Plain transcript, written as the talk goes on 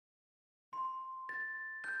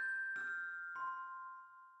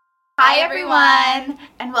Hi everyone,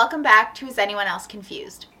 and welcome back to Is Anyone Else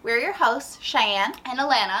Confused? We're your hosts, Cheyenne and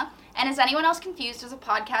Alana, and Is Anyone Else Confused is a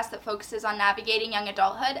podcast that focuses on navigating young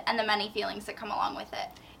adulthood and the many feelings that come along with it.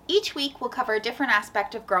 Each week we'll cover a different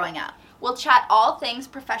aspect of growing up. We'll chat all things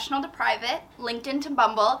professional to private, LinkedIn to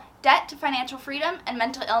Bumble, debt to financial freedom, and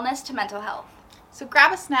mental illness to mental health. So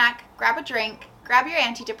grab a snack, grab a drink, grab your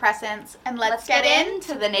antidepressants, and let's get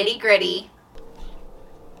into the nitty-gritty.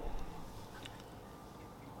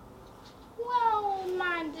 Well,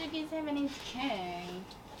 my dick is having his king.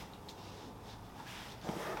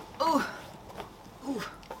 Ooh. Ooh.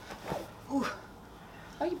 Ooh.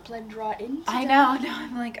 Oh, you bled right into I know.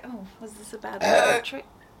 I'm like, oh, was this a bad choice?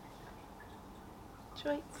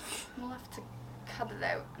 We'll have to cut it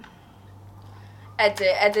out.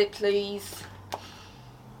 Edit, please.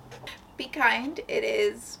 Be kind. It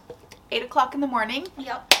is 8 o'clock in the morning.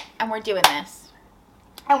 Yep. And we're doing this.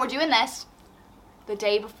 The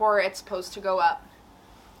day before it's supposed to go up.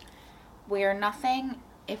 We're nothing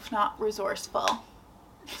if not resourceful.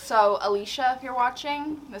 So, Alicia, if you're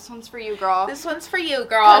watching, this one's for you, girl. This one's for you,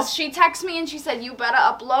 girl. Because she texted me and she said, you better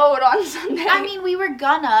upload on Sunday. I mean, we were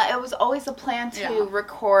gonna. It was always a plan to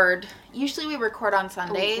record. Usually we record on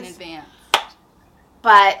Sundays. In advance.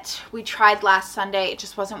 But we tried last Sunday. It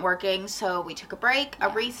just wasn't working. So we took a break, a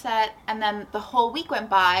reset, and then the whole week went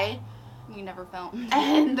by. You never filmed.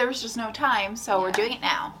 And there was just no time. So we're doing it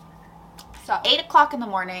now. So 8 o'clock in the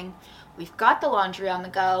morning. We've got the laundry on the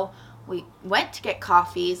go. We went to get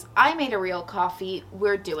coffees. I made a real coffee.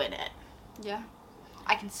 We're doing it. Yeah.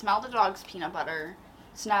 I can smell the dog's peanut butter.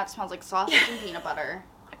 So now it smells like sausage and peanut butter.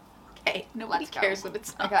 Okay, nobody cares what it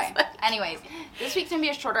smells like. Okay, anyways, this week's going to be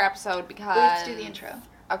a shorter episode because... Let's do the intro.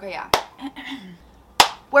 Okay, yeah.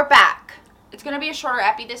 We're back. It's going to be a shorter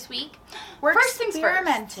epi this week. We're first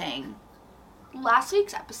experimenting. Last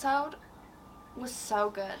week's episode was so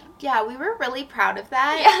good. Yeah, we were really proud of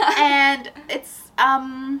that. Yeah. And it's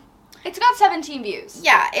got 17 views.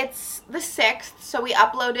 Yeah, it's the 6th, so we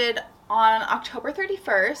uploaded on October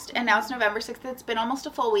 31st, and now it's November 6th. It's been almost a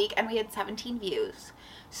full week, and we had 17 views.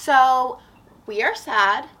 So, we are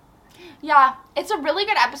sad. Yeah, it's a really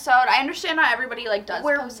good episode. I understand not everybody, does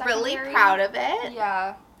We're post really secondary. proud of it.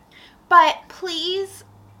 Yeah. But please,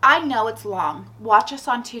 I know it's long. Watch us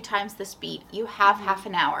on 2 times the speed. You have half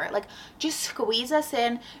an hour. Just squeeze us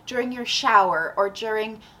in during your shower or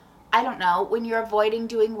during... I don't know, when you're avoiding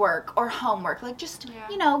doing work or homework. Give it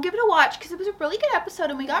a watch because it was a really good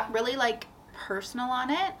episode and we got really, personal on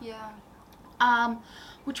it. Yeah.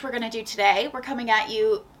 Which we're going to do today. We're coming at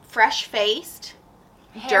you fresh-faced,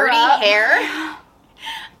 hair dirty up. hair.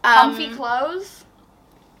 Comfy clothes.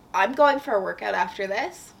 I'm going for a workout after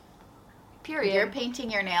this. Period. You're painting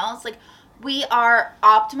your nails. We are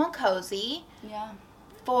optimal cozy. Yeah.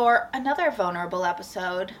 For another vulnerable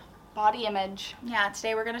episode. Body image. Yeah,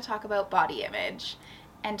 today we're going to talk about body image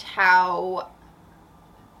and how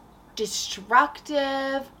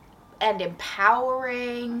destructive and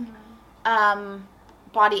empowering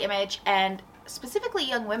body image and specifically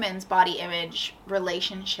young women's body image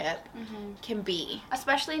relationship can be.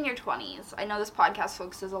 Especially in your 20s. I know this podcast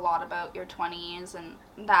focuses a lot about your 20s and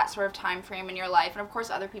that sort of time frame in your life. And of course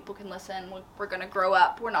other people can listen. We're going to grow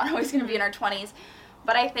up. We're not always going to be in our 20s.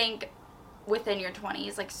 But I think... within your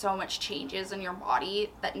 20s, so much changes in your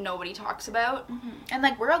body that nobody talks about. And,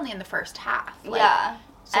 we're only in the first half. Yeah.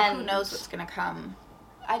 So who knows what's going to come.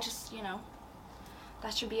 I just,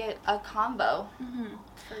 that should be a combo.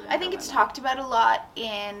 I think it's talked about a lot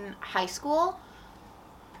in high school,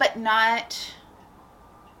 but not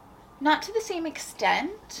to the same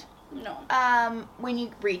extent. No. When you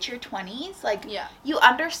reach your 20s, you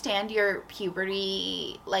understand your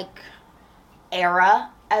puberty, era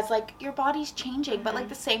as your body's changing, but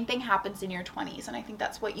the same thing happens in your 20s, and I think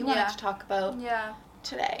that's what you wanted to talk about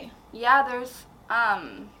today. Yeah,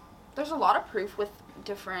 there's a lot of proof with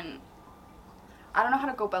different, I don't know how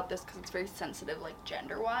to go about this because it's very sensitive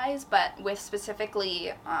gender wise, but with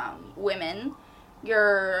specifically women,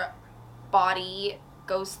 your body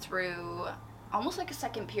goes through almost a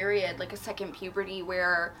second period, a second puberty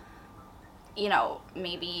where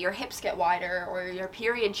maybe your hips get wider or your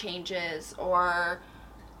period changes or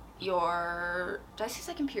did I say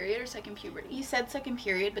second period or second puberty? You said second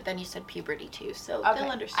period, but then you said puberty too, so okay.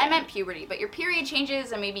 They'll understand. I meant puberty, but your period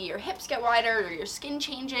changes and maybe your hips get wider or your skin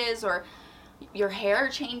changes or your hair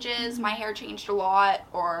changes. My hair changed a lot,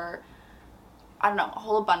 or I don't know, a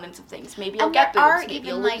whole abundance of things. Maybe you'll get boobs, maybe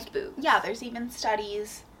you'll lose boobs. Yeah, there's even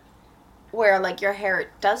studies where your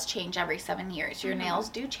hair does change every 7 years. Your nails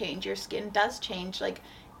do change, your skin does change.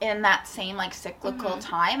 in that same, like, cyclical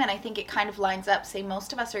time. And I think it kind of lines up. Say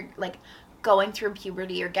most of us are, like, going through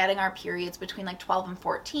puberty or getting our periods between like 12 and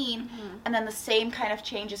 14, and then the same kind of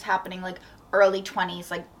change is happening like early 20s,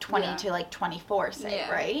 like 20 to like 24, say,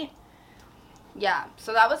 right? Yeah,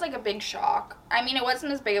 so that was like a big shock. I mean, it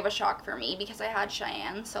wasn't as big of a shock for me because I had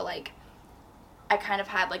Cheyenne, so like I kind of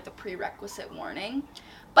had like the prerequisite warning.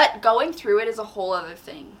 But going through it is a whole other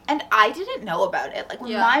thing. And I didn't know about it. Like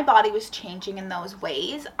when my body was changing in those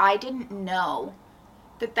ways, I didn't know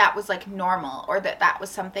that was like normal, or that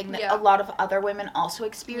was something that a lot of other women also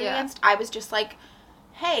experienced. I was just like,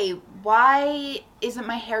 hey, why isn't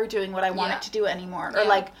my hair doing what I want it to do anymore? Or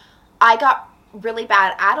like, I got really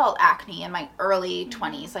bad adult acne in my early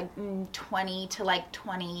 20s, like 20 to like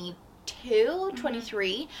 22,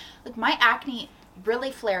 23. Like my acne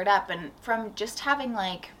really flared up, and from just having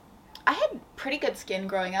like, I had pretty good skin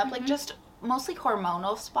growing up, like just mostly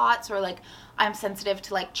hormonal spots, or like I'm sensitive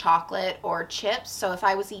to like chocolate or chips, so if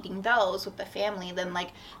I was eating those with the family, then like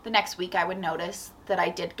the next week I would notice that I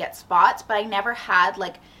did get spots, but I never had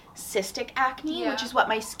like cystic acne, which is what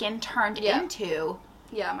my skin turned into.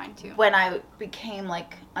 Yeah, mine too. When I became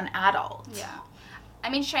like an adult. Yeah. I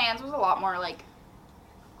mean, Cheyenne's was a lot more like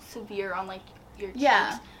severe on like your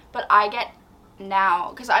cheeks, but I get now,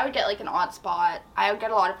 because I would get like an odd spot, I would get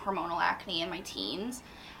a lot of hormonal acne in my teens.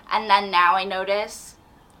 And then now I notice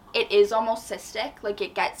it is almost cystic. Like,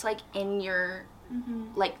 it gets, like, in your,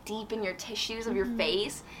 like, deep in your tissues of your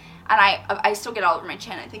face. And I still get all over my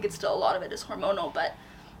chin. I think it's still, a lot of it is hormonal. But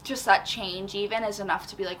just that change even is enough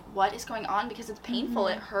to be like, what is going on? Because it's painful.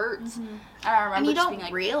 It hurts. And I remember you just don't being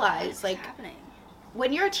like, realize, like, happening?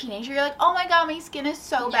 When you're a teenager, you're like, oh my god, my skin is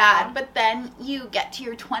so bad. But then you get to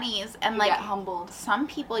your 20s and, like, get humbled. Some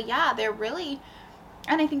people, they're really...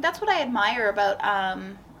 And I think that's what I admire about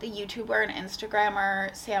the YouTuber and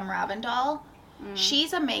Instagrammer Sam Ravindal.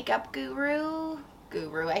 She's a makeup guru.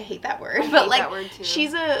 I hate that word. But like, that word too.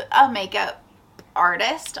 She's a makeup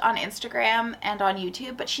artist on Instagram and on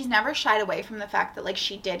YouTube, but she's never shied away from the fact that like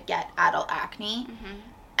she did get adult acne.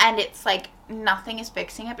 And it's like nothing is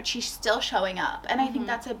fixing it, but she's still showing up. And I think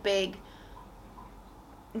that's a big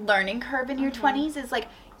learning curve in your 20s, is like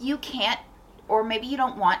you can't, or maybe you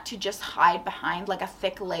don't want to just hide behind like a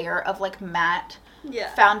thick layer of like matte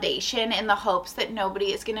foundation in the hopes that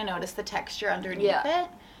nobody is going to notice the texture underneath it.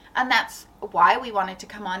 And that's why we wanted to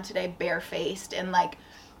come on today barefaced and like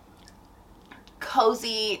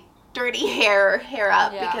cozy, dirty hair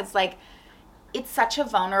up, because like it's such a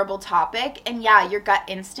vulnerable topic. And your gut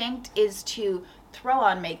instinct is to throw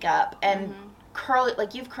on makeup and curl it.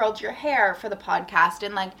 Like, you've curled your hair for the podcast,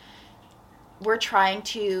 and like we're trying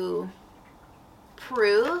to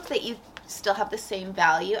prove that you still have the same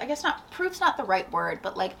value. I guess prove's not the right word,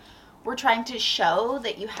 but like we're trying to show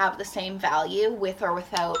that you have the same value with or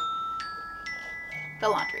without the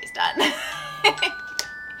laundry's done.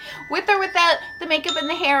 With or without the makeup and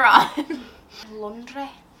the hair on. Laundry.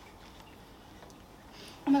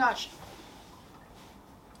 Oh my gosh.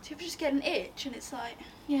 Do you ever just get an itch and it's like...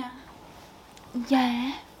 Yeah.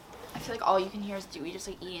 I feel like all you can hear is Dewey just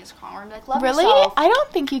like eating his corn. Like, love really? yourself. I don't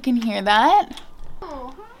think you can hear that.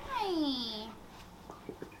 Oh, hi.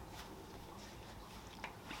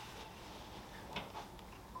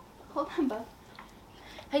 Hold on, bud.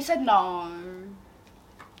 He said no.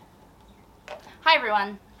 Hi,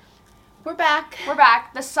 everyone. We're back.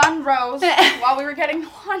 The sun rose while we were getting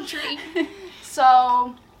laundry.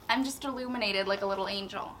 So, I'm just illuminated like a little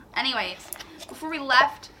angel. Anyways, before we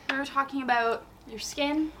left, we were talking about your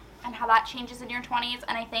skin and how that changes in your 20s.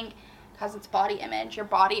 And I think because it's body image, your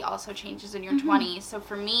body also changes in your 20s. So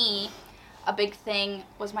for me, a big thing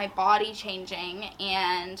was my body changing.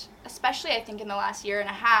 And especially, I think, in the last year and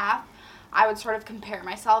a half, I would sort of compare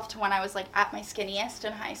myself to when I was, like, at my skinniest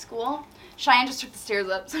in high school. Cheyenne just took the stairs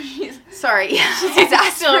up, so she's... Sorry. She's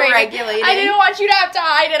exasperated. Still regulating. I didn't want you to have to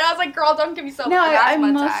hide it. I was like, girl, don't give me so much asthma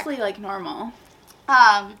I'm attack. mostly, like, normal.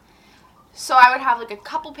 So I would have, like, a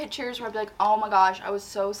couple pictures where I'd be like, oh my gosh, I was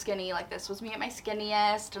so skinny. Like, this was me at my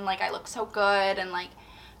skinniest, and, like, I look so good, and, like,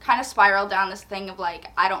 kind of spiraled down this thing of, like,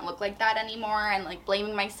 I don't look like that anymore, and, like,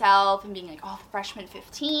 blaming myself and being like, oh, freshman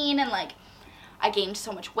 15, and, like, I gained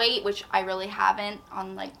so much weight, which I really haven't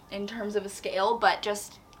on, like, in terms of a scale, but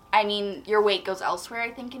just, I mean, your weight goes elsewhere, I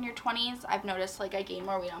think, in your 20s. I've noticed, like, I gain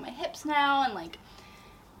more weight on my hips now, and, like,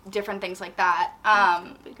 different things like that.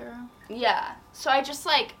 Bigger. Yeah. So I just,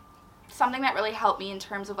 like, something that really helped me in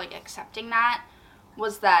terms of, like, accepting that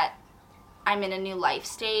was that I'm in a new life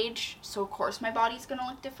stage, so of course my body's gonna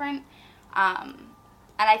look different. And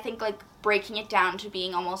I think, like, breaking it down to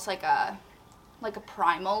being almost like a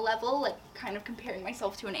primal level, like, kind of comparing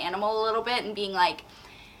myself to an animal a little bit and being like,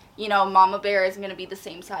 you know, mama bear isn't gonna be the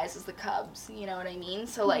same size as the cubs, you know what I mean?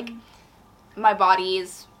 So, like, my body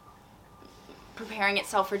is preparing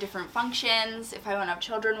itself for different functions, if I want to have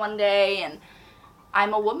children one day, and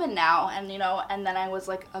I'm a woman now, and, you know, and then I was,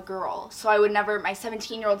 like, a girl. So I would never, my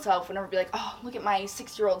 17-year-old self would never be like, oh, look at my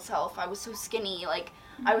 6-year-old self. I was so skinny, like,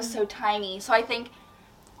 I was so tiny. So I think,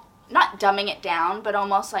 not dumbing it down, but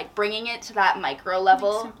almost, like, bringing it to that micro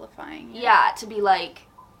level. Like simplifying. Yeah, to be like,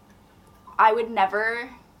 I would never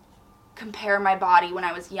compare my body when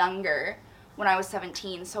I was younger, when I was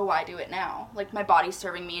 17, so why do it now? Like, my body's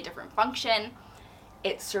serving me a different function.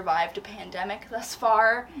 It survived a pandemic thus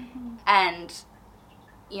far, and,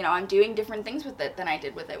 you know, I'm doing different things with it than I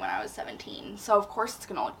did with it when I was 17. So, of course, it's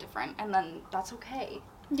gonna look different, and then that's okay.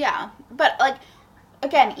 Yeah, but, like,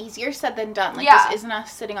 again, easier said than done. Like, Yeah. this isn't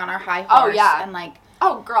us sitting on our high horse. Oh, yeah. And, like...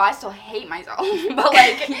 Oh, girl, I still hate myself. But,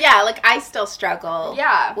 like... yeah, like, I still struggle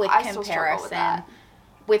Yeah, with I still struggle comparison.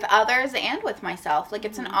 with With others and with myself. Like,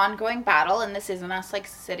 it's an ongoing battle, and this isn't us, like,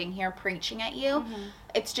 sitting here preaching at you.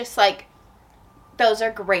 It's just, like, those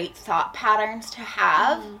are great thought patterns to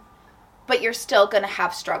have, but you're still going to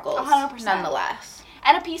have struggles 100%. nonetheless.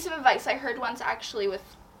 And a piece of advice I heard once, actually, with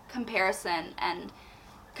comparison, and...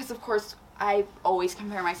 Because, of course, I always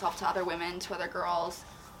compare myself to other women, to other girls.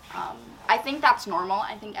 I think that's normal.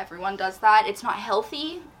 I think everyone does that. It's not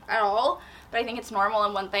healthy at all, but I think it's normal,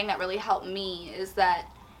 and one thing that really helped me is that,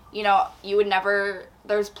 you know, you would never...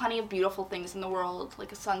 There's plenty of beautiful things in the world,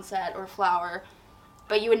 like a sunset or a flower,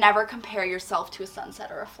 but you would never compare yourself to a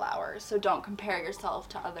sunset or a flower, so don't compare yourself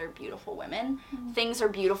to other beautiful women. Things are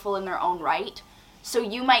beautiful in their own right, so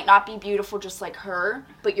you might not be beautiful just like her,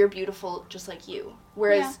 but you're beautiful just like you.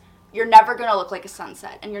 Whereas you're never going to look like a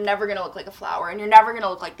sunset, and you're never going to look like a flower, and you're never going to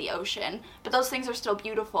look like the ocean, but those things are still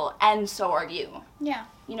beautiful, and so are you. Yeah.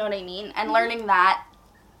 You know what I mean? And learning that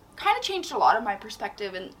kind of changed a lot of my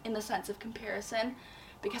perspective in the sense of comparison,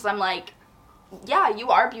 because I'm like, yeah, you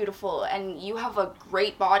are beautiful, and you have a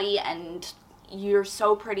great body, and you're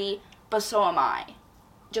so pretty, but so am I.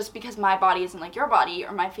 Just because my body isn't like your body,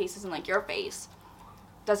 or my face isn't like your face,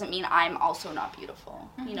 doesn't mean I'm also not beautiful,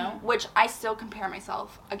 you know? Which I still compare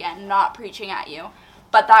myself. Again, not preaching at you,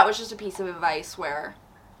 but that was just a piece of advice where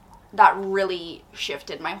that really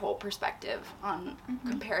shifted my whole perspective on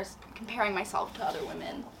comparing myself to other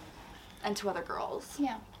women and to other girls.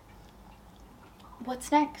 Yeah.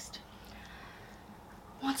 What's next?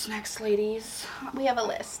 What's next, ladies? We have a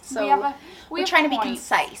list, so we're trying to be points.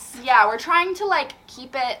 concise. Yeah, we're trying to, like,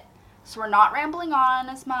 keep it so we're not rambling on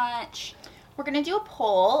as much. We're going to do a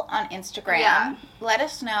poll on Instagram. Yeah. Let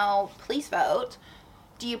us know. Please vote.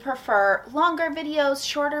 Do you prefer longer videos,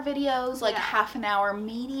 shorter videos, like half an hour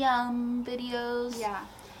medium videos? Yeah.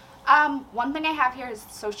 One thing I have here is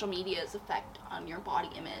social media's effect on your body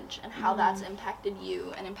image and how that's impacted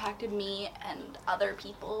you and impacted me and other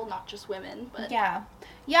people, not just women, but... Yeah.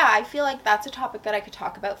 Yeah, I feel like that's a topic that I could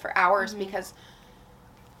talk about for hours because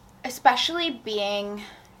especially being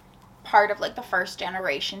part of, like, the first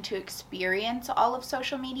generation to experience all of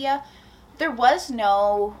social media, there was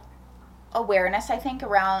no awareness, I think,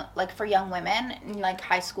 around, like, for young women, like,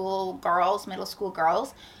 high school girls, middle school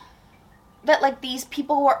girls, that, like, these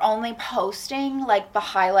people were only posting, like, the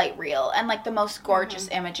highlight reel and, like, the most gorgeous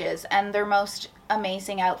images and their most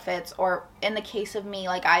amazing outfits, or in the case of me,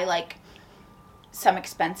 like, I like some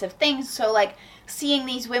expensive things, so, like, seeing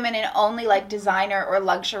these women in only, like, designer or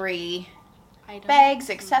luxury bags,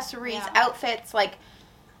 accessories, outfits, like,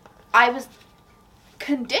 I was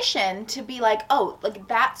conditioned to be like, oh, like,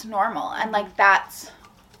 that's normal, and, like, that's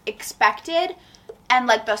expected, and,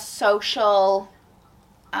 like, the social,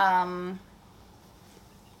 I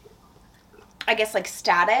guess, like,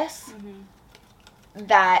 status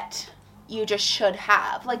that you just should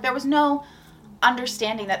have. Like, there was no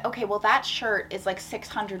understanding that, okay, well, that shirt is, like,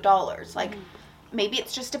 $600, like, maybe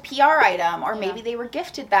it's just a PR item, or maybe they were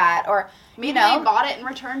gifted that, or, maybe you know, they bought it and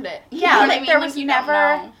returned it. Yeah, you know like, I there mean? was Like,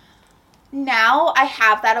 never... Now I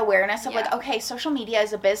have that awareness of, like, Yeah. okay, social media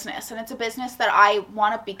is a business, and it's a business that I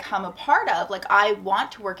want to become a part of. Like, I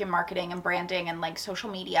want to work in marketing and branding and, like, social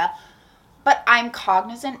media, but I'm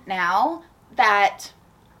cognizant now that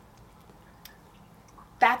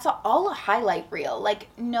that's all a highlight reel. Like,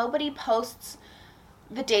 nobody posts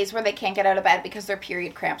the days where they can't get out of bed because their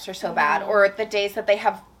period cramps are so bad, or the days that they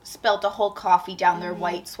have spilled a whole coffee down their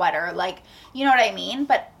white sweater. Like, you know what I mean?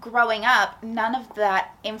 But growing up, none of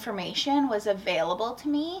that information was available to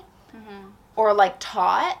me or, like,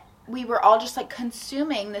 taught. We were all just, like,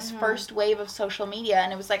 consuming this first wave of social media,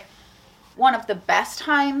 and it was, like, one of the best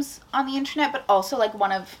times on the internet, but also, like,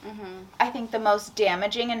 one of, I think, the most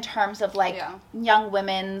damaging in terms of, like, young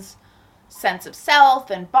women's sense of self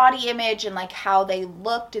and body image and, like, how they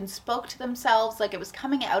looked and spoke to themselves. Like, it was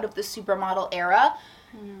coming out of the supermodel era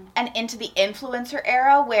and into the influencer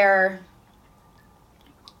era where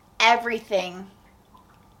everything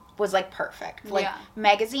was, like, perfect. Like,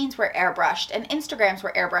 magazines were airbrushed and Instagrams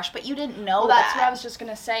were airbrushed, but you didn't know that. That's what I was just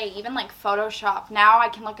going to say. Even, like, Photoshop. Now I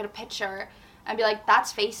can look at a picture and be like,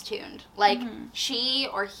 that's face-tuned. Like, she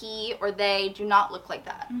or he or they do not look like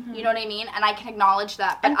that. You know what I mean? And I can acknowledge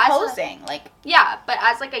that. But and posing, Yeah, but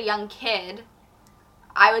as, like, a young kid,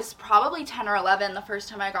 I was probably 10 or 11 the first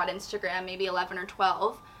time I got Instagram, maybe 11 or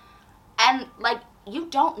 12. And, like, you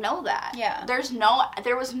don't know that. Yeah. There was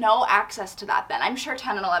no access to that then. I'm sure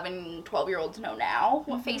 10 and 11, 12-year-olds know now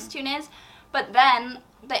what Facetune is. But then,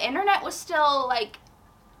 the internet was still, like,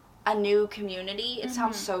 a new community. It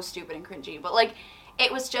sounds so stupid and cringy, but, like,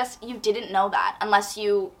 it was just, you didn't know that unless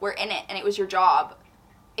you were in it and it was your job.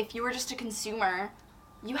 If you were just a consumer,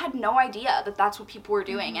 you had no idea that that's what people were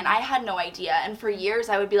doing, and I had no idea, and for years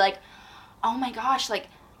I would be like, oh my gosh, like,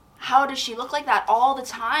 how does she look like that all the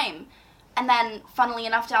time? And then, funnily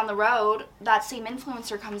enough, down the road, that same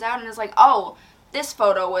influencer comes out and is like, oh, this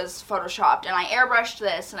photo was photoshopped, and I airbrushed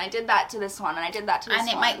this, and I did that to this one, and I did that to this one.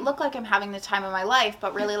 And it might look like I'm having the time of my life,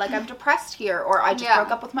 but really, like, I'm depressed here, or I just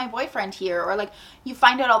broke up with my boyfriend here, or, like, you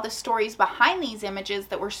find out all the stories behind these images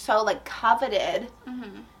that were so, like, coveted,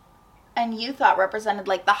 and you thought represented,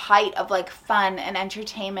 like, the height of, like, fun and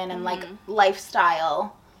entertainment and, like,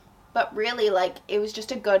 lifestyle. But really, like, it was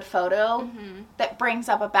just a good photo that brings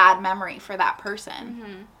up a bad memory for that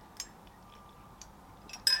person.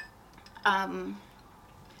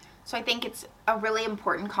 So I think it's a really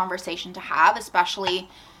important conversation to have, especially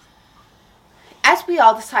as we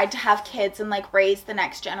all decide to have kids and, like, raise the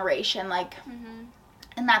next generation, like,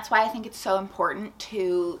 and that's why I think it's so important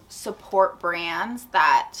to support brands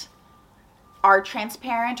that are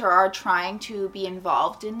transparent or are trying to be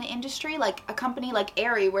involved in the industry, like a company like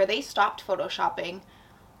Aerie, where they stopped photoshopping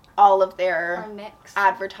all of their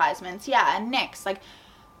advertisements. Yeah, and NYX, like,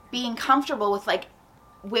 being comfortable with, like,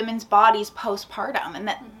 women's bodies postpartum, and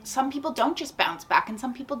that some people don't just bounce back, and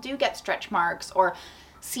some people do get stretch marks or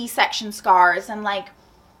C-section scars, and, like,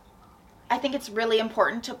 I think it's really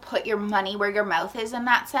important to put your money where your mouth is in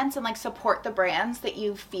that sense, and, like, support the brands that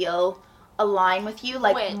you feel align with you,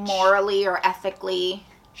 like, morally or ethically.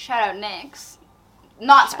 Shout out NYX.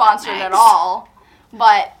 Not sponsored at all,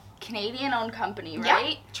 but Canadian-owned company,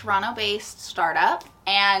 right? Yeah, Toronto-based startup.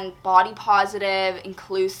 And body positive,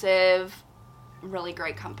 inclusive, really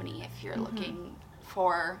great company if you're looking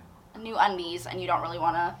for new undies and you don't really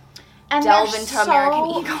want to delve into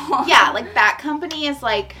American Eagle. Yeah, like, that company is,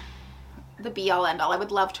 like, the be-all, end-all. I would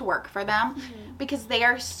love to work for them because they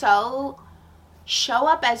are so show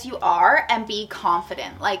up as you are and be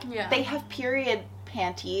confident. Like, they have period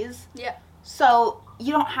panties. Yeah. So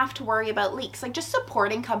you don't have to worry about leaks. Like, just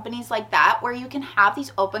supporting companies like that where you can have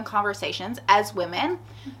these open conversations as women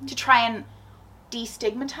to try and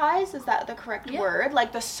destigmatize, is that the correct word?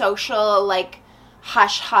 Like, the social, like,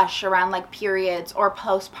 hush-hush around, like, periods or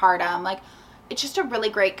postpartum. Like, it's just a really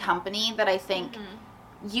great company that I think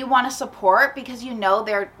you want to support because you know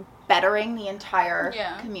they're bettering the entire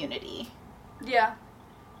community. Yeah.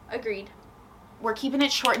 Agreed. We're keeping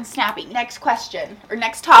it short and snappy. Next question, or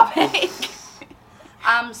next topic.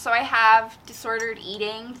 So I have disordered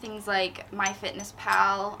eating, things like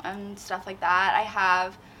MyFitnessPal and stuff like that. I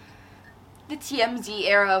have the TMZ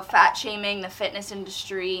era of fat shaming, the fitness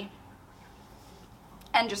industry,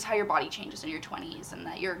 and just how your body changes in your 20s and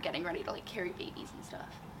that you're getting ready to, like, carry babies and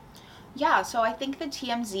stuff. Yeah, so I think the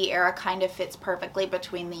TMZ era kind of fits perfectly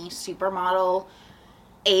between the supermodel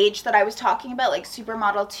age that I was talking about, like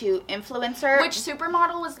supermodel to influencer. Which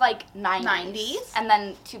supermodel was, like, 90s. And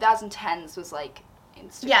then 2010s was, like,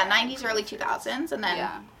 Instagram. Yeah, 90s, early 2000s, and then...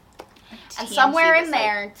 Yeah. And somewhere in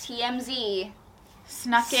there, like, TMZ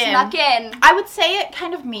snuck in. I would say it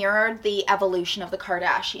kind of mirrored the evolution of the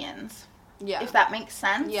Kardashians. Yeah. If that makes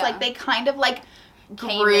sense. Yeah. Like, they kind of, like,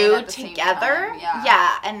 grew together.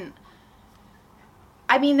 Yeah, and...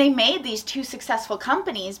 I mean, they made these two successful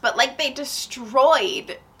companies, but, like, they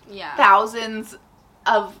destroyed thousands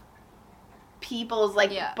of people's,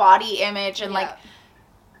 like, body image, and, like,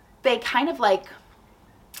 they kind of, like,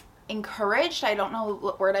 encouraged, I don't know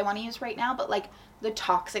what word I want to use right now, but, like, the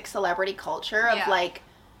toxic celebrity culture of, like,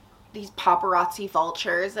 these paparazzi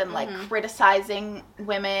vultures and, like, criticizing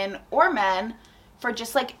women or men for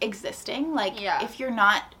just, like, existing. Like, if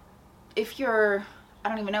you're... I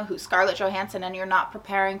don't even know who, Scarlett Johansson, and you're not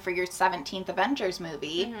preparing for your 17th Avengers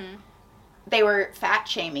movie, they were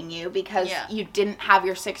fat-shaming you because you didn't have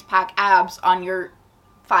your six-pack abs on your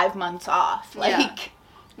 5 months off. Like,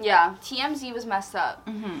 Yeah, TMZ was messed up.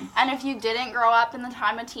 Mm-hmm. And if you didn't grow up in the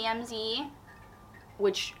time of TMZ,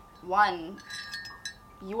 which, one,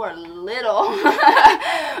 you are little,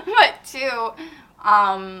 but two,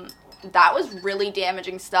 that was really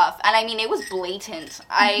damaging stuff. And I mean, it was blatant.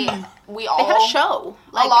 We all... They had a show.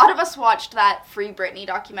 A lot of us watched that Free Britney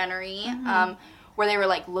documentary, Mm-hmm. where they were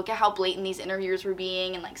like, look at how blatant these interviewers were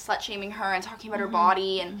being, and like slut-shaming her and talking about her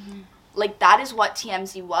body, and like, that is what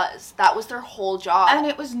TMZ was. That was their whole job. And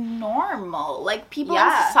it was normal. Like, people in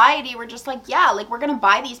Yeah. society were just like, yeah, like, we're going to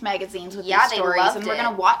buy these magazines with these they stories, loved and we're it.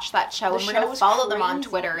 going to watch that show, The and we're show going to was follow them on crazy.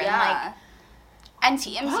 Twitter, and, Yeah. like... And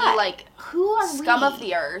TMZ, But like, who are scum we? of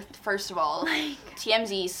the earth, first of all. Like...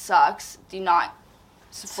 TMZ sucks. Do not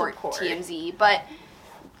support TMZ. But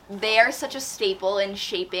they are such a staple in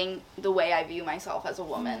shaping the way I view myself as a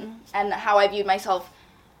woman. And how I viewed myself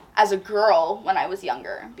as a girl when I was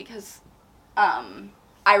younger. Because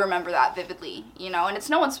I remember that vividly, you know? And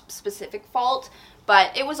it's no one's specific fault,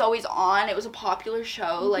 but it was always on. It was a popular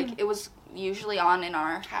show. Like, it was usually on in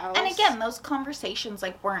our house. And again, those conversations,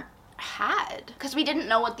 like, weren't had. Because we didn't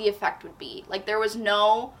know what the effect would be. Like, there was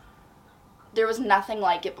nothing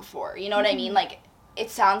like it before. You know what I mean? Like,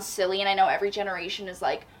 it sounds silly, and I know every generation is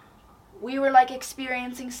like, we were, like,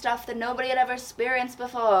 experiencing stuff that nobody had ever experienced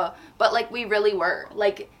before. But, like, we really were.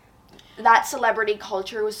 Like, that celebrity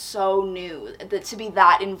culture was so new, that to be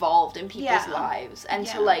that involved in people's lives, and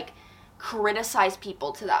to, like, criticize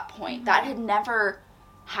people to that point. That had never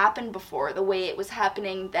happened before, the way it was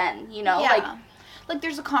happening then, you know? Yeah. Like,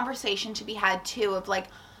 there's a conversation to be had, too, of, like,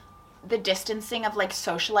 the distancing of, like,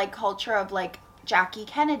 socialite culture of, like, Jackie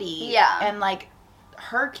Kennedy. Yeah. And, like,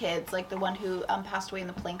 her kids, like, the one who passed away in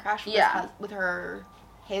the plane crash with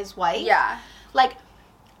his wife. Yeah. Like,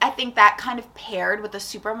 I think that kind of paired with the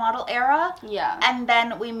supermodel era. Yeah. And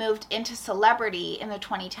then we moved into celebrity in the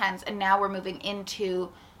 2010s, and now we're moving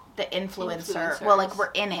into the influencer. Well, like,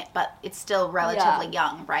 we're in it, but it's still relatively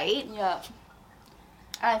young, right? Yeah.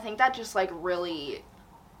 And I think that just, like, really...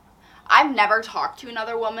 I've never talked to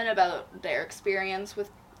another woman about their experience with...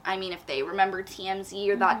 I mean, if they remember TMZ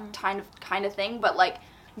or that kind of thing, but, like,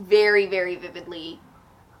 very, very vividly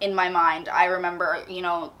in my mind, I remember, you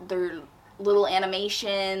know, their little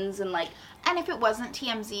animations and, like... And if it wasn't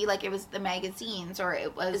TMZ, like, it was the magazines, or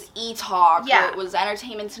it was... E-Talk, or it was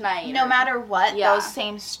Entertainment Tonight. No matter what, those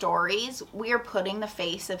same stories, we are putting the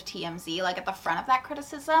face of TMZ, like, at the front of that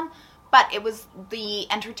criticism, but it was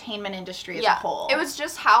the entertainment industry as a whole. It was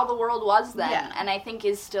just how the world was then, Yeah. and I think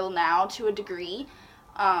is still now to a degree.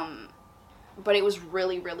 But it was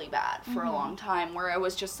really, really bad for a long time, where it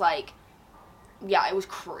was just like, yeah, it was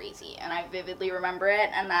crazy, and I vividly remember it,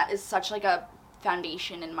 and that is such, like, a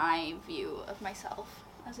foundation in my view of myself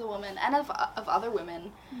as a woman, and of other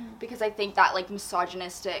women, because I think that, like,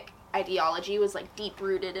 misogynistic ideology was, like,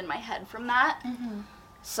 deep-rooted in my head from that.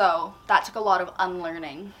 So that took a lot of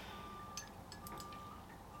unlearning.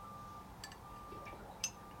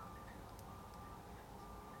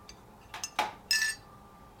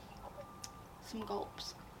 Some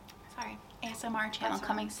gulps. Sorry. ASMR channel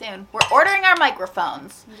coming soon. We're ordering our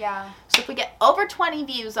microphones. Yeah. So if we get over 20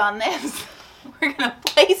 views on this, we're going to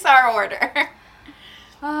place our order.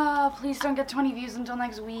 Oh, please don't get 20 views until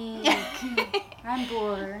next week. I'm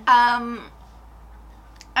bored. And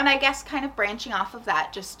I guess kind of branching off of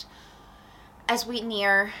that, just as we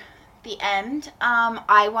near the end,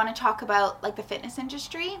 I want to talk about, like, the fitness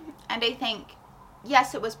industry. And I think,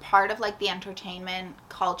 yes, it was part of, like, the entertainment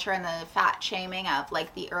culture and the fat shaming of,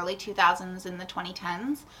 like, the early 2000s and the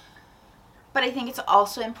 2010s. But I think it's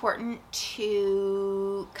also important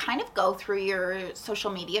to kind of go through your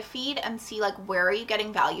social media feed and see, like, where are you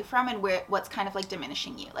getting value from and what's kind of, like,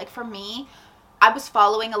 diminishing you. Like, for me, I was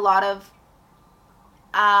following a lot of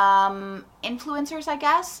influencers, I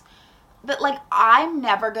guess, that, like, I'm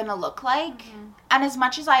never gonna look like. And as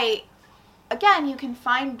much as again, you can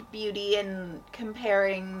find beauty in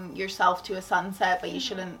comparing yourself to a sunset, but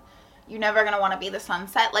you're never gonna want to be the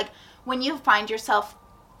sunset. Like, when you find yourself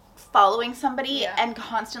following somebody and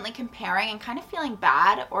constantly comparing and kind of feeling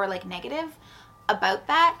bad or, like, negative about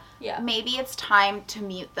that, maybe it's time to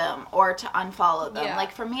mute them or to unfollow them.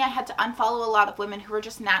 Like, for me, I had to unfollow a lot of women who were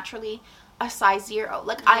just naturally a size 0.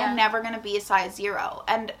 Like, I am never going to be a size 0.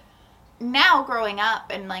 And now, growing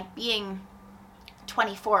up and, like, being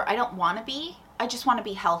 24, I don't want to be. I just want to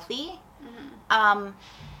be healthy.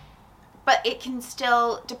 But it can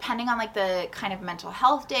still, depending on, like, the kind of mental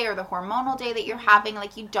health day or the hormonal day that you're having,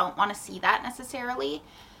 like, you don't want to see that necessarily.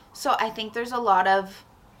 So I think there's a lot of,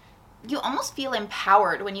 you almost feel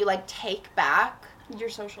empowered when you, like, take back Your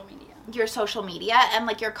social media. Your social media, and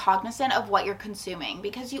like you're cognizant of what you're consuming,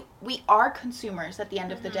 because we are consumers at the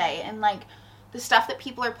end of the day, and like the stuff that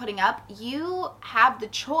people are putting up, you have the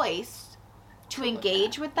choice to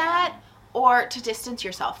engage with that or to distance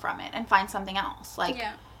yourself from it and find something else. Like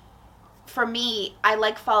for me, I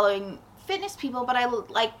like following fitness people, but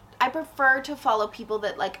I prefer to follow people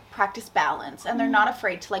that like practice balance, and they're not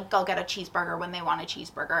afraid to like go get a cheeseburger when they want a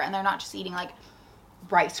cheeseburger, and they're not just eating like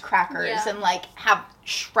rice crackers and like have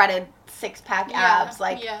shredded 6-pack abs,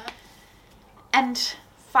 like and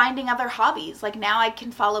finding other hobbies. Like now I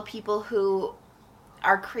can follow people who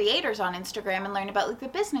are creators on Instagram and learn about like the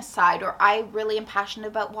business side, or I really am passionate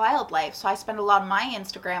about wildlife, so I spend a lot of my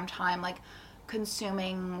Instagram time like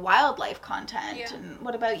consuming wildlife content. And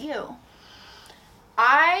what about you?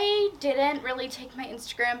 I didn't really take my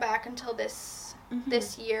Instagram back until this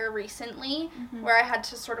year recently, where I had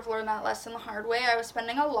to sort of learn that lesson the hard way. I was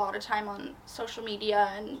spending a lot of time on social media,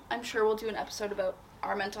 and I'm sure we'll do an episode about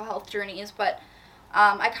our mental health journeys, but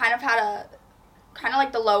I kind of had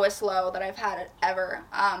like the lowest low that I've had ever,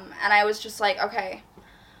 and I was just like, okay,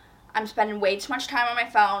 I'm spending way too much time on my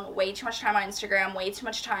phone, way too much time on Instagram, way too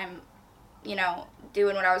much time, you know,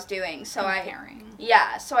 doing what I was doing. So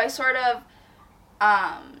so I sort of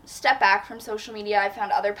step back from social media. I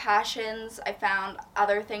found other passions. I found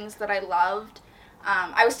other things that I loved.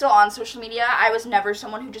 I was still on social media. I was never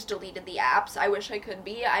someone who just deleted the apps. I wish I could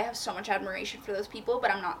be. I have so much admiration for those people,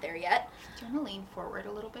 but I'm not there yet. Do you want to lean forward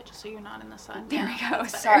a little bit just so you're not in the sun? There we go.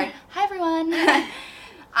 Sorry. Hi, everyone.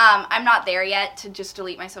 I'm not there yet to just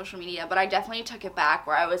delete my social media, but I definitely took it back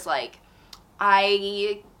where I was like,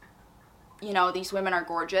 these women are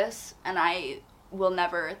gorgeous, and I will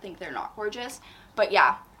never think they're not gorgeous. But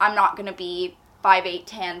yeah, I'm not going to be 5'8",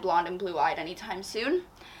 tan, blonde, and blue-eyed anytime soon.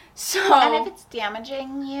 So, and if it's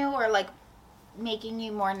damaging you or like making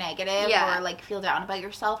you more negative or like feel down about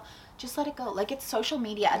yourself, just let it go. Like, it's social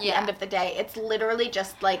media at the end of the day. It's literally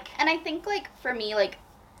just like... And I think like for me, like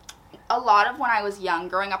a lot of when I was young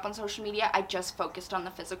growing up on social media, I just focused on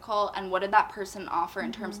the physical and what did that person offer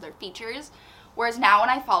in terms of their features. Whereas now when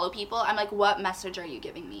I follow people, I'm like, what message are you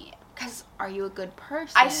giving me? Because are you a good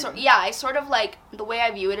person? I sort of like, the way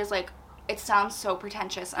I view it is like, it sounds so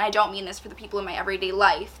pretentious, and I don't mean this for the people in my everyday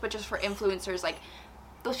life, but just for influencers, like,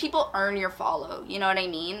 those people earn your follow, you know what I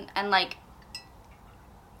mean? And like,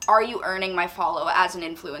 are you earning my follow as an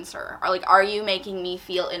influencer? Or like, are you making me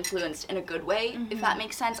feel influenced in a good way, if that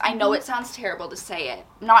makes sense? I know it sounds terrible to say it,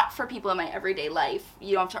 not for people in my everyday life,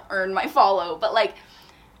 you don't have to earn my follow, but like,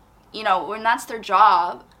 you know, when that's their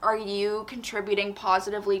job, are you contributing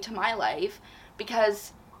positively to my life?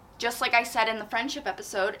 Because just like I said in the friendship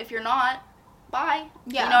episode, if you're not, bye.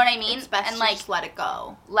 Yeah. You know what I mean? It's best and to like, just let it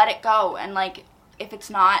go. Let it go. And like, if it's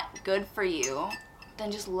not good for you, then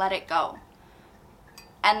just let it go.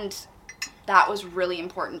 And that was really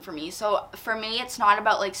important for me. So for me, it's not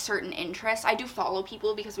about like certain interests. I do follow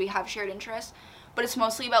people because we have shared interests, but it's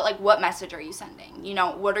mostly about like, what message are you sending? You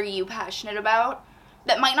know, what are you passionate about?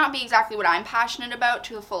 That might not be exactly what I'm passionate about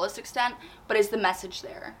to the fullest extent, but is the message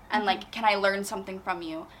there? And like, can I learn something from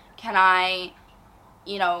you? Can I,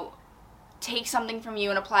 you know, take something from you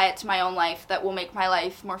and apply it to my own life that will make my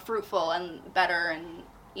life more fruitful and better, and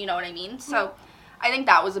you know what I mean? So I think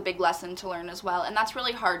that was a big lesson to learn as well, and that's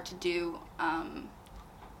really hard to do.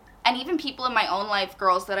 And even people in my own life,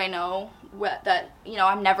 girls that I know that, you know,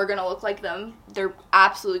 I'm never going to look like them. They're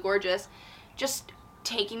absolutely gorgeous. Just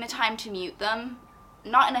taking the time to mute them,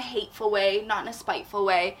 not in a hateful way, not in a spiteful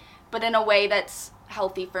way, but in a way that's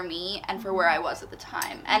healthy for me and for where I was at the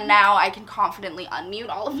time. And now I can confidently unmute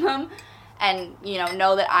all of them and, you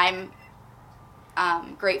know that I'm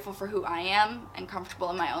grateful for who I am and comfortable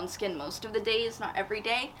in my own skin most of the days, not every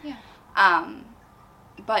day. Yeah.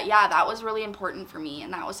 But yeah, that was really important for me,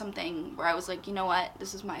 and that was something where I was like, you know what,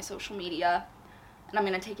 this is my social media, and I'm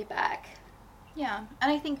going to take it back. Yeah,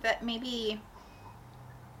 and I think that maybe...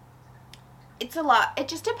 it's a lot. It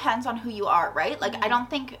just depends on who you are, right? Like, I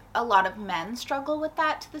don't think a lot of men struggle with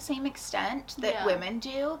that to the same extent that women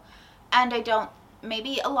do. And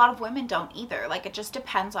maybe a lot of women don't either. Like, it just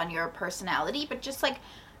depends on your personality. But just, like,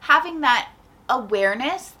 having that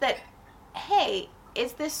awareness that, hey,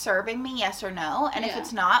 is this serving me, yes or no? And if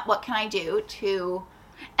it's not, what can I do to...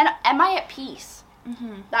 And am I at peace?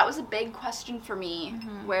 That was a big question for me,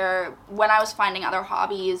 where when I was finding other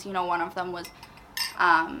hobbies, you know, one of them was...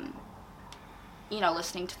 you know,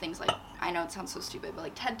 listening to things like, I know it sounds so stupid, but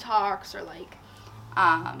like TED Talks or like,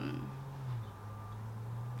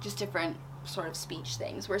 just different sort of speech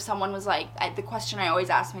things where someone was like, the question I always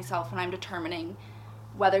ask myself when I'm determining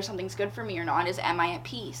whether something's good for me or not is, am I at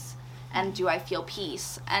peace? and do I feel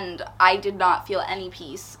peace? And I did not feel any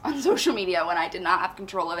peace on social media when I did not have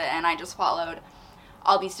control of it, and I just followed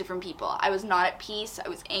all these different people. I was not at peace. I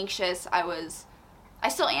was anxious. I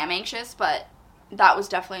still am anxious, but that was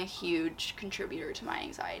definitely a huge contributor to my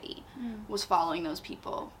anxiety, was following those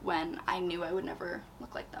people when I knew I would never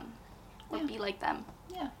look like them or be like them.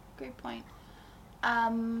 Yeah, great point.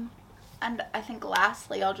 And I think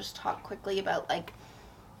lastly, I'll just talk quickly about, like,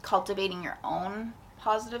 cultivating your own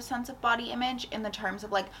positive sense of body image in the terms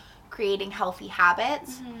of, like, creating healthy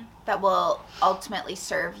habits that will ultimately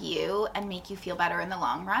serve you and make you feel better in the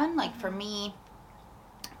long run. Like, for me,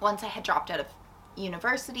 once I had dropped out of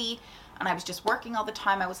university and I was just working all the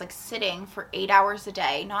time, I was, like, sitting for 8 hours a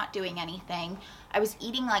day, not doing anything. I was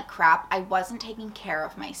eating like crap. I wasn't taking care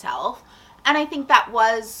of myself. And I think that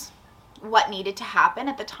was what needed to happen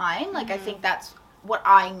at the time. Like, I think that's what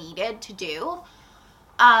I needed to do.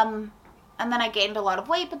 And then I gained a lot of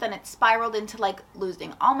weight, but then it spiraled into, like,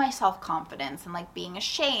 losing all my self-confidence and, like, being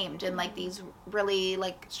ashamed and, like, these really,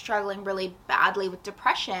 like, struggling really badly with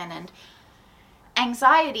depression and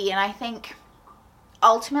anxiety. And I think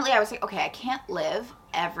ultimately I was like, okay, I can't live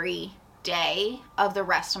every day of the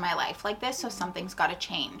rest of my life like this, so something's got to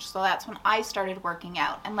change. So that's when I started working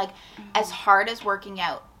out. And, like, as hard as working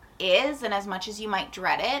out is, and as much as you might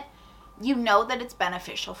dread it, you know that it's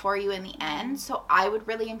beneficial for you in the end. So I would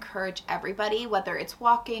really encourage everybody, whether it's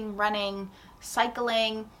walking, running,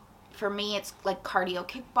 cycling, for me it's like cardio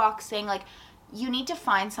kickboxing, like, you need to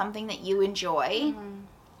find something that you enjoy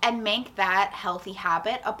and make that healthy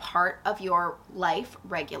habit a part of your life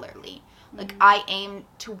regularly. Like, I aim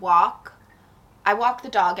to walk. I walk the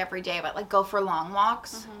dog every day, but, like, go for long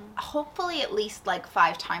walks, hopefully at least, like,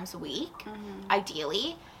 5 times a week,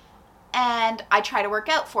 ideally. And I try to work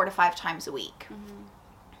out 4 to 5 times a week.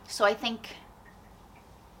 So I think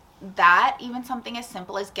that even something as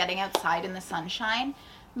simple as getting outside in the sunshine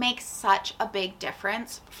makes such a big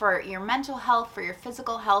difference for your mental health, for your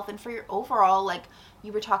physical health, and for your overall, like,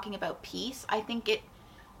 you were talking about peace. I think it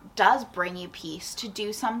does bring you peace to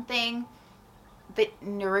do something that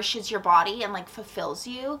nourishes your body and, like, fulfills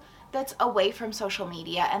you, that's away from social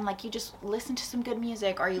media. And, like, you just listen to some good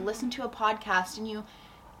music, or you listen to a podcast and you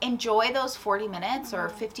enjoy those 40 minutes or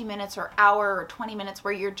 50 minutes or hour or 20 minutes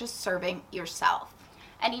where you're just serving yourself.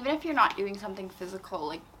 And even if you're not doing something physical,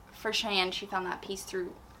 like, for Cheyenne, she found that peace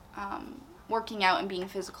through working out and being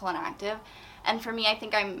physical and active. And for me, I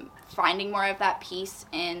think I'm finding more of that peace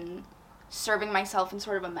in serving myself in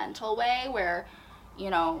sort of a mental way where, you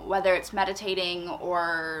know, whether it's meditating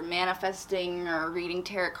or manifesting or reading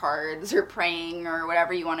tarot cards or praying or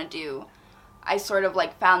whatever you want to do, I sort of,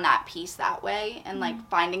 like, found that peace that way, and, like,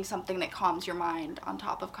 finding something that calms your mind on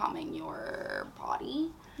top of calming your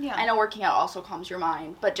body. Yeah. I know working out also calms your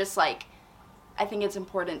mind, but just, like, I think it's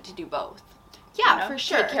important to do both. Yeah, you know? for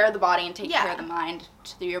sure. Take care of the body and take care of the mind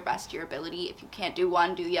to your best of your ability. If you can't do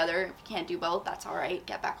one, do the other. If you can't do both, that's all right.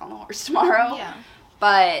 Get back on the horse tomorrow. Yeah.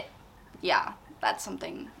 But, yeah, that's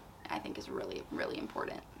something I think is really, really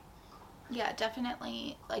important. Yeah,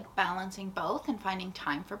 definitely, like, balancing both and finding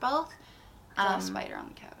time for both. There's a spider on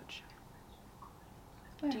the couch.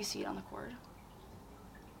 Where? Do you see it on the cord?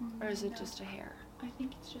 Or is it just a hair? I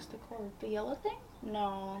think it's just the cord. The yellow thing?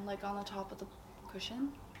 No, like on the top of the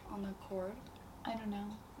cushion? On the cord? I don't know.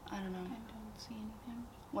 I don't know. I don't see anything.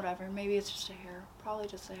 Whatever. Maybe it's just a hair. Probably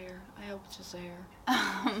just a hair. I hope it's just a hair.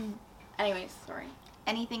 Anyways, sorry.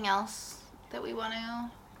 Anything else that we want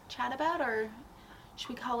to chat about, or should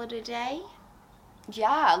we call it a day?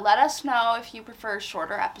 Yeah, let us know if you prefer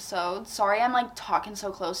shorter episodes. Sorry I'm, like, talking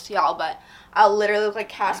so close to y'all, but I'll literally look like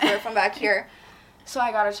Casper from back here. So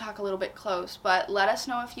I gotta talk a little bit close. But let us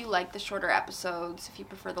know if you like the shorter episodes, if you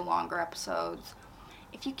prefer the longer episodes.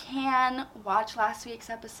 If you can, watch last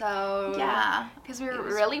week's episode. Yeah. Because we were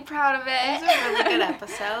really proud of it. It was a really good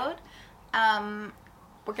episode.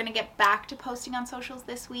 We're going to get back to posting on socials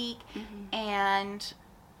this week. And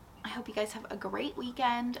I hope you guys have a great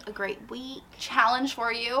weekend, a great week. Challenge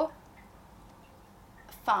for you.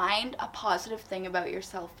 Find a positive thing about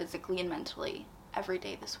yourself physically and mentally every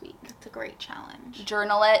day this week. It's a great challenge.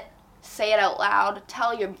 Journal it. Say it out loud.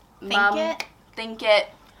 Tell your mom. Think it.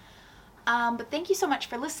 But thank you so much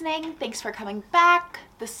for listening. Thanks for coming back.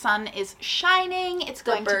 The sun is shining. It's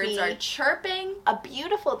going to be... The birds are chirping. A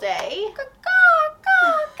beautiful day.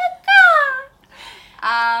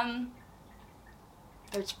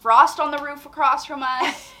 There's frost on the roof across from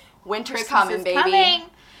us. Winter's coming, baby. Coming.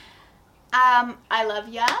 I love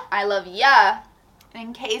ya. I love ya.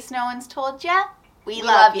 In case no one's told ya, we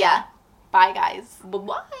love ya. Bye, guys.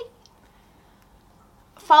 Bye-bye.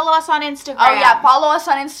 Follow us on Instagram. Oh yeah, follow us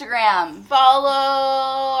on Instagram. Follow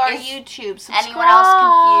our Is YouTube. Subscribe. anyone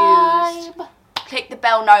else confused? Click the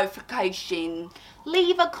bell notification.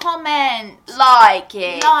 Leave a comment. Like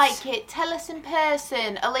it. Like it. Tell us in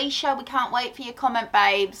person. Alicia, we can't wait for your comment,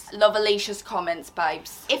 babes. Love Alicia's comments,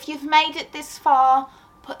 babes. If you've made it this far,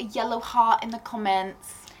 put a yellow heart in the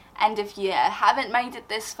comments. And if you haven't made it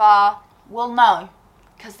this far, We'll know.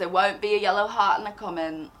 because there won't be a yellow heart in the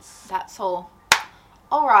comments. That's all.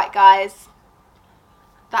 Alright, guys.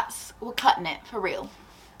 We're cutting it for real.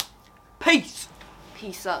 Peace.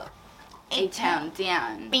 Peace up. A-Town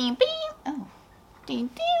down. Beam, beam. Oh. Ding,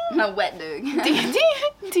 ding. A wet dog. Ding, ding,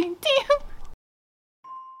 ding, ding.